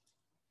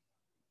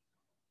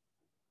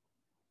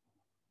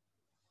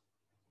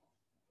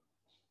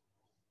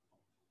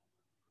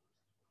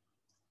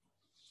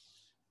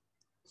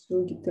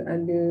 So kita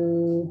ada,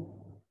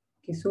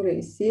 okay, so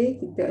let's say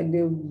kita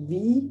ada V,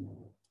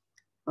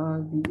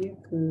 V dia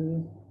ke,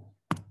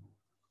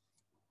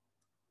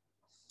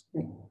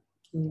 okay,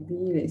 V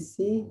let's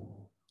say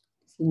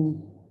sini.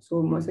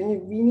 So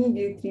maksudnya V ni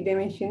dia 3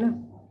 dimension lah.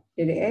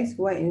 Dia ada X,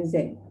 Y and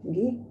Z,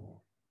 okay.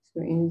 So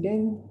and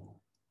then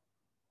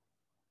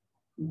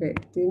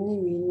vector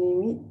ni we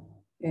name it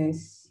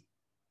as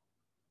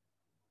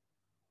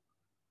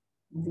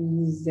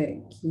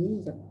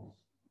VZK.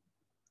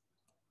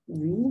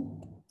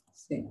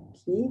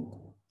 VZK,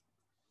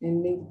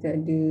 and then kita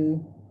ada,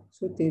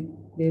 so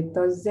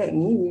delta Z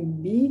ni will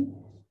be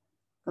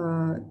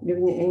dia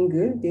punya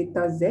angle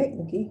delta Z,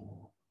 okay.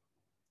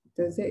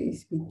 Delta Z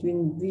is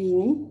between V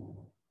ni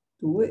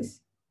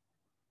towards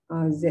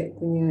Z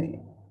punya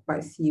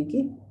part C,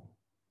 okay.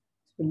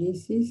 So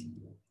this is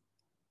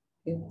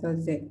delta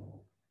Z,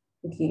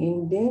 okay.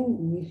 And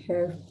then we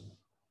have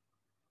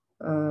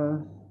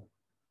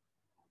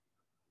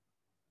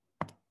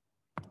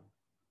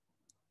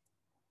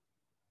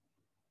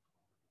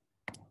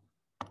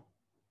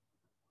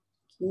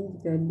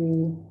kita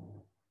ada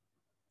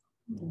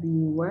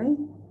Vy,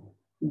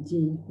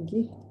 J,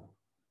 okay.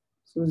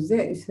 So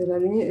Z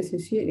selalunya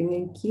associate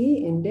dengan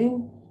K, and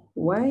then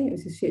Y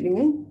associate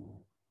dengan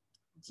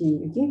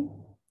J, okay.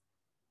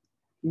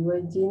 Vy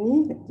J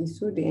ni, okay,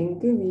 so the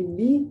angle will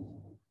be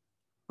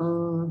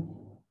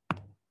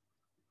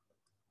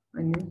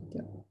Mana?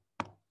 Sekejap.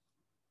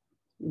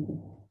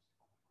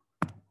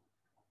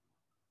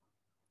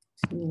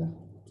 Bismillah.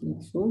 Okay,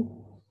 so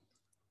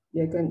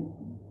dia akan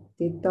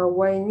theta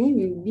y ni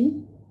will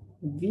be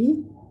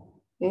v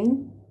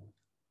and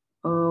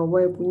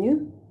y punya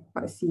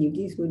paksi.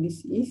 Okay, so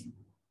this is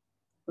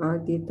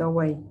theta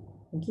y.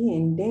 Okay,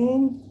 and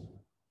then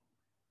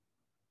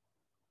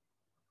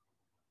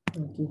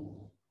okay,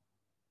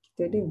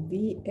 kita ada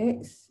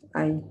vxi.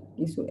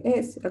 Okay, so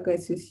x akan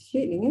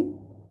associate dengan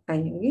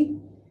I.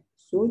 Okay,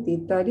 so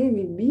theta dia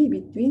will be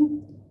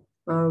between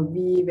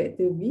v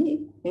vector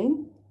v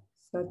and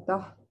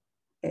satah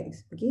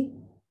x. Okay,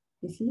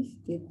 this is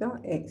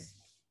theta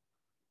x.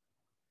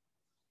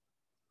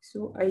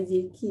 So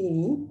ijk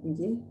ni,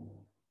 okay,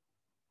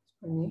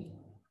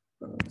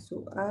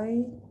 so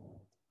I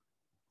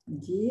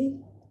J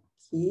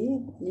K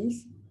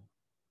is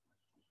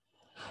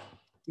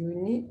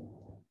unit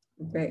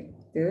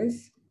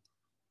vectors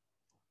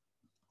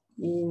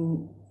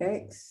in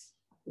X,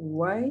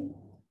 Y,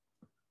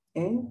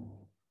 and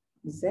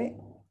Z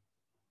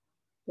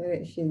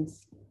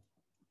directions.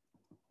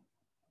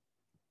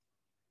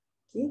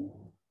 Okay,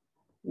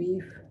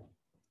 with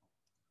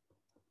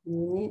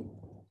unit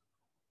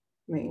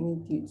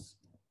magnitudes.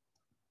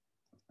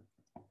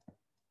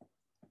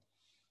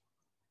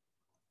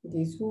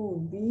 Okay, so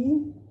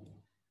V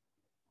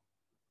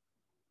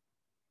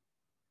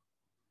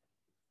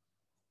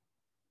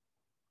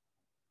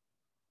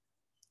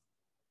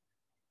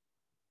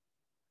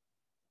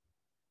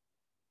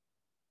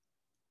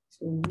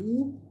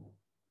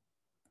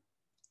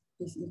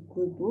is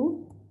equal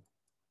to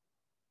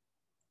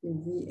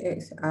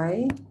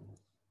Vxi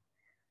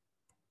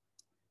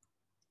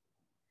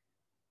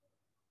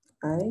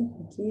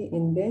okay,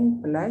 and then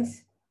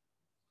plus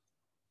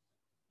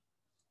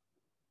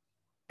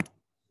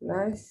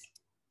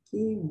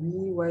okay,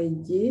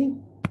 Vyj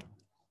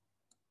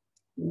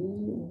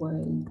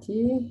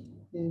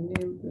and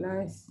then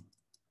plus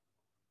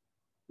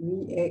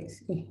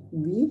Vzk,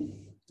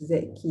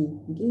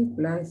 okay,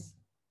 plus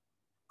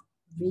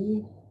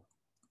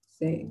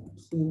Vzk.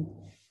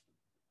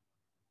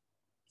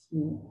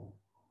 Okay.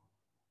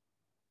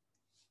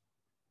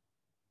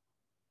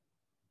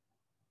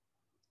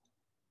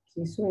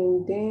 Okay, so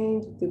and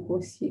then kita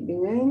proceed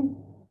dengan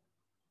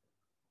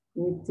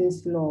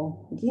Newton's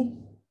law. Okay.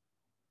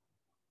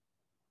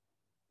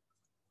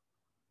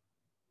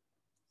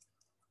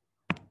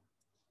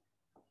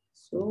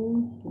 So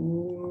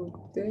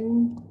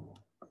Newton's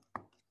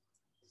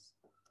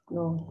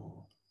law.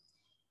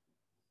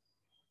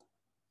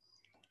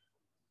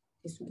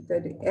 Okay, so kita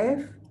ada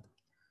F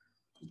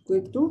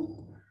equal to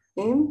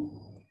ma.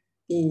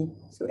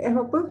 So F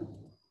apa?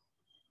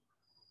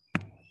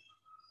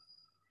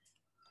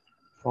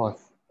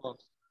 Force.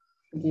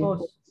 Okay,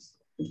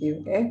 okay,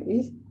 F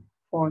is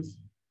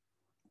force.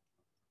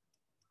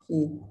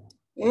 Okay,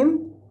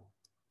 M?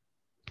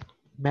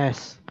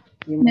 Mass.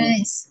 Okay,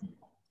 mass.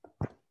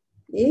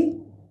 A?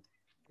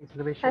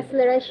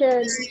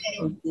 Acceleration.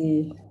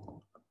 Okay,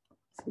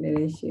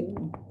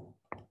 acceleration.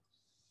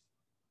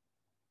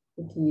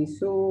 Okay,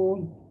 so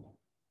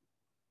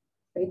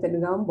saya tak ada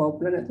gambar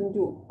pula nak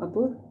tunjuk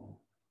apa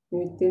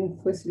Newton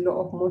first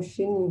law of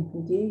motion ni.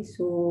 Okay,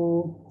 so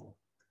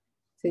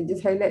saya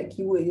just highlight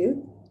keyword je.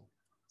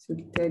 So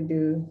kita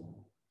ada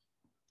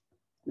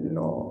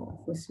law,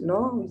 first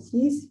law which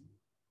is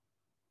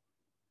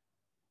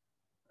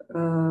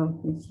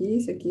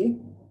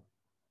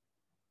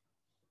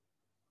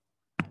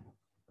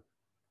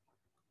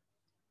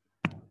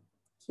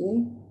okay,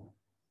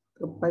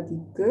 a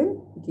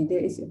particle, okay,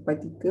 there is a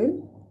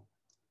particle,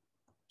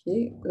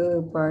 okay, a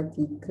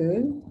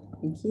particle,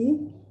 okay,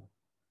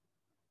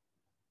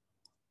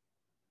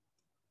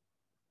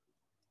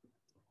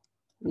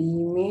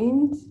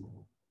 remains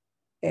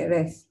at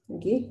rest,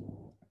 okay,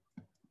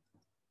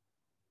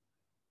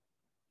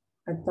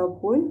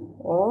 ataupun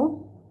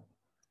or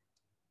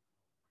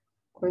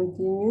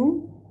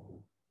continue,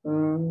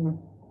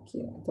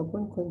 okay,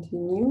 ataupun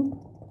continue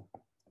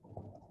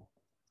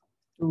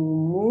to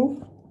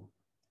move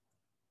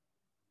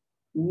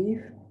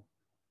with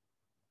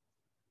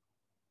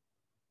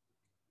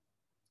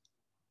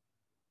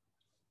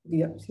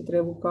sekejap, saya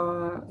try buka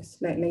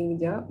slide lain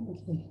sekejap.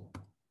 Okay.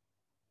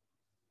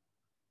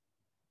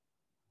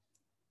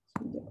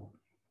 Sekejap.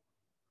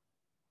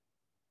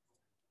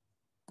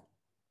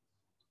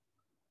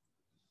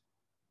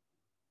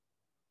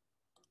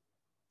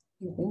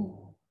 Okay.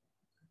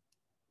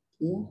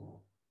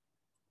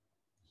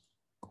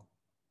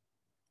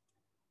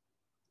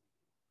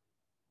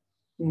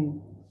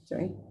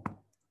 Sekejap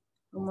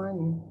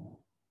mana?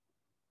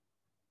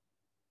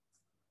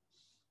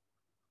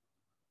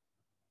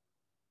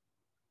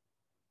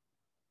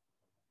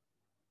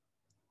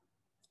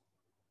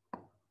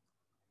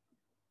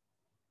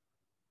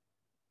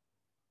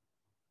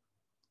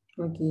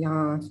 Okay,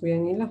 so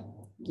yang ni lah.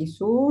 Okay,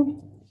 so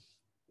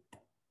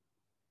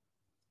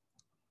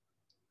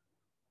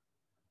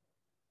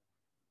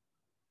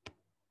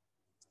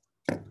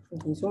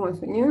okay, so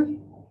maksudnya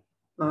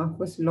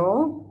first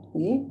law,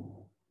 okay,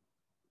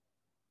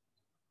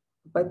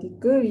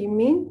 particle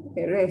remain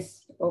at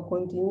rest or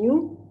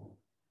continue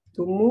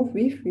to move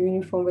with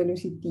uniform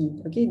velocity.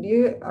 Okay,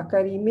 dia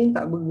akan remain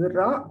tak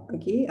bergerak,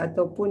 okay,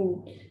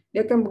 ataupun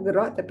dia akan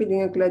bergerak tapi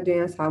dengan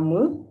kelajuan yang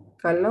sama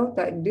kalau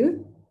tak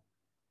ada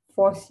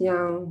force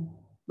yang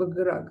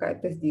bergerak ke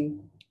atas dia.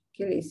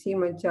 Okay, let's say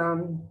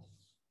macam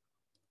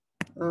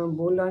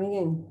bola ni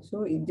kan,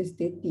 so it just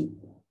static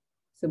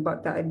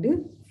sebab tak ada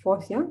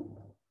force yang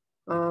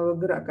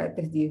bergerak ke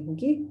atas dia.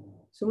 Okay,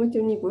 so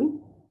macam ni pun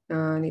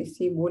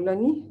let's say bola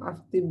ni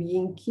after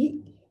being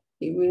kicked,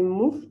 it will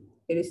move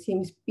at the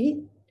same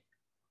speed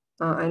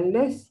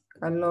unless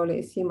kalau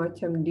let's say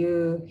macam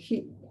dia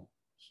hit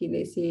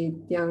let's say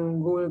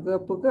tiang gol ke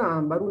apa ke,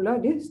 barulah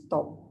dia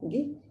stop.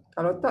 Okay,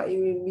 kalau tak it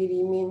will be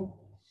remain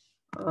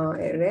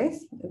at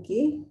rest,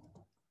 okay,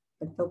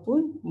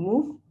 ataupun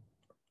move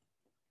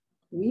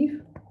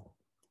with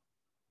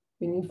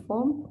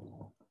uniform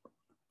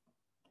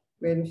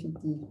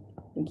velocity.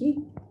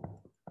 Okay,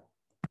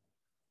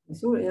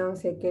 so yang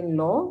second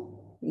law,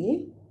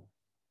 okay.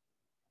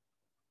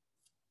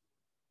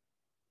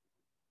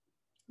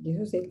 Okay,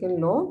 so second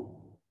law,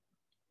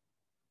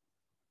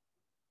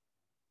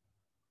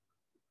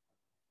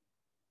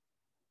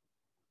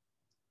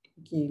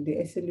 okay, the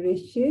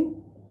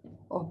acceleration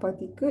of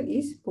particle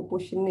is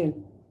proportional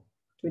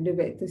to the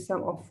vector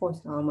sum of force.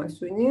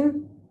 Maksudnya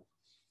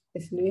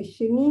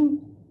acceleration ni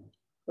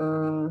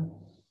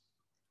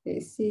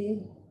let's say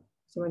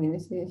macam mana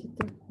saya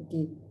cerita.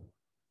 Okay,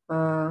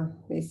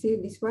 let's say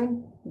this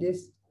one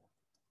just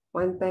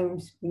one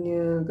times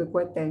punya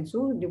kekuatan,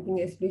 so dia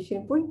punya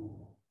acceleration pun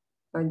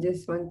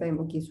just one time.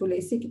 Okay, so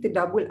let's say kita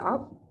double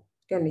up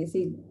kan, let's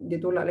say dia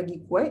tolak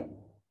lagi kuat,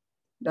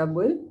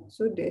 double,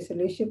 so the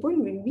acceleration pun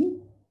will be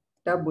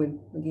double.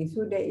 Okay,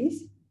 so that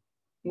is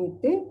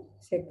Newton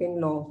second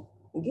law.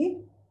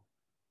 Okay,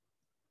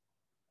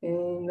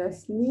 and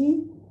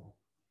lastly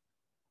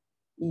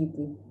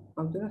itu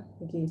betul lah.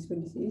 Okay, so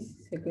this is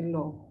second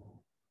law.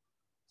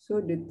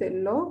 So the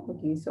third law,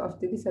 okay, so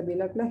after this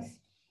Sabila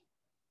class.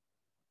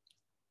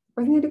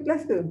 Lepas ni ada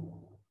kelas ke?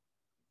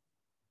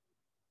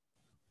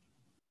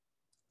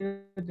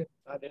 Ada.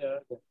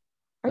 Ada?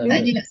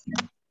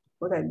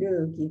 Oh tak ada.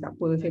 Okay, tak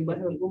apa. Saya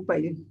bahas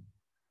 24 je.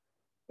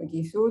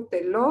 Okay, so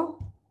third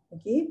law.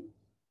 Okay.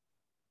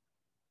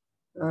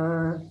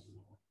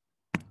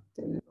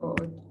 Third law.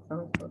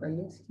 Nampak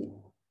kali sikit.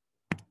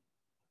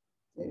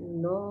 Third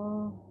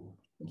law.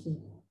 Okay.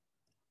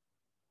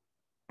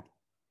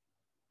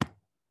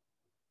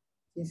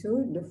 Okay,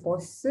 so the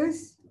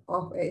forces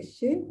of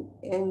action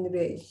and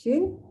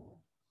reaction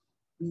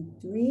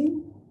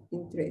between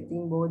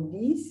interacting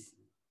bodies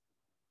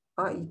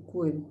are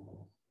equal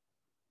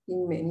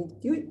in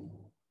magnitude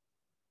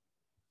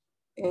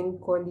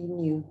and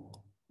collinear.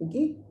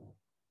 Okay,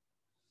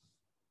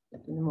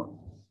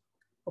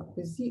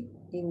 opposite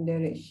in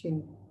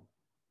direction.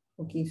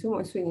 Okay, so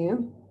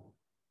maksudnya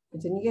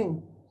macam ni kan.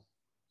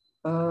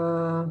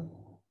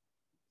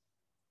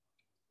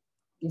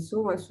 Okay,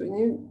 so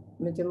maksudnya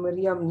macam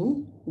meriam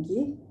ni,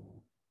 okay.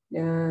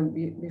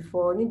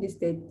 Before ni dia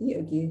static,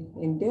 okay,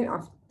 and then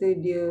after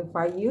dia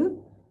fire,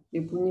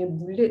 dia punya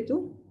bullet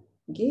tu,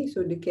 okay,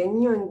 so the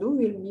canyon tu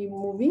will be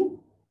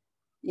moving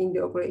in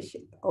the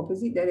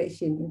opposite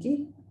direction.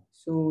 Okay,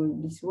 so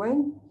this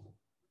one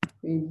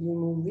will be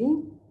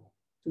moving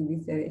to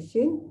this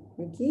direction.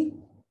 Okay,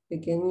 the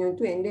canyon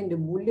tu, and then the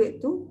bullet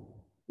tu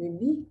will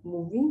be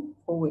moving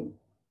forward.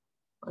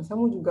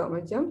 Sama juga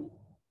macam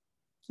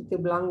kita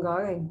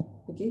berlanggar kan.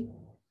 Okay,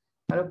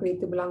 kalau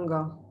kereta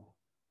berlanggar,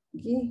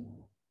 okay,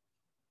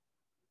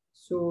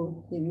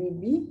 so it will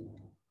be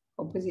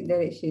opposite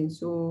direction.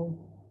 So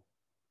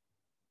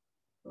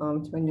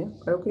macam mana?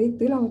 Kalau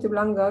kereta lah macam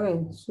berlanggar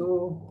kan.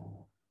 So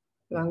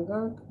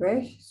berlanggar,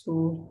 crash,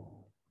 so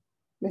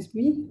must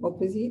be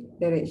opposite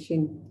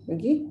direction.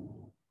 Okay,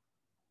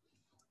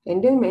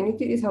 and then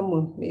magnitude dia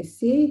sama. Let's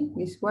say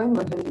this one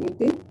 100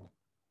 Newton,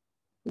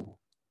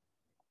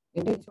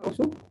 and then this one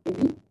also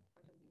maybe 100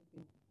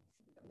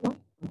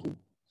 Newton. Okay,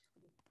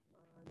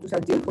 itu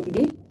saja for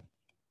today.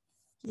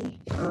 Okay,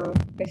 terima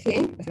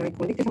kasih.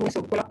 Assalamualaikum. Kita sama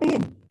esok pukul 8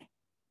 kan?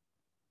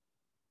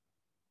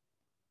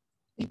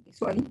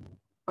 Esok hari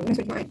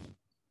esok Jumaat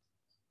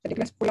ada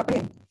kelas pukul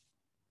 8 kan?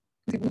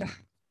 Saya mudah.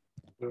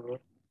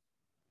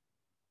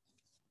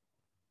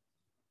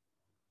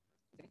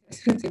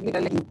 Saya boleh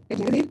dah lagi.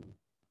 Terima kasih.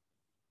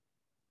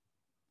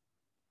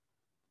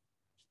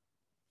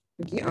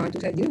 Okey, itu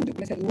saja untuk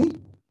kelas hari ini.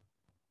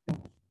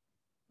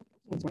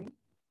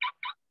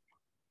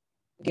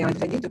 Okey, itu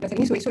saja untuk kelas hari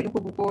ini. So esok jumpa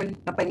pukul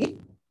 8 ni.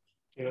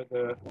 Okay,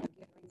 doktor.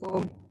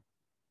 Assalamualaikum.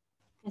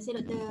 Terima kasih,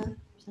 doktor.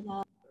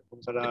 Assalamualaikum.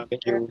 Waalaikumsalam.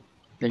 Thank you.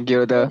 Thank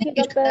you, doktor. Thank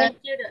you, doktor.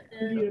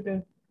 Thank you,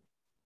 doktor.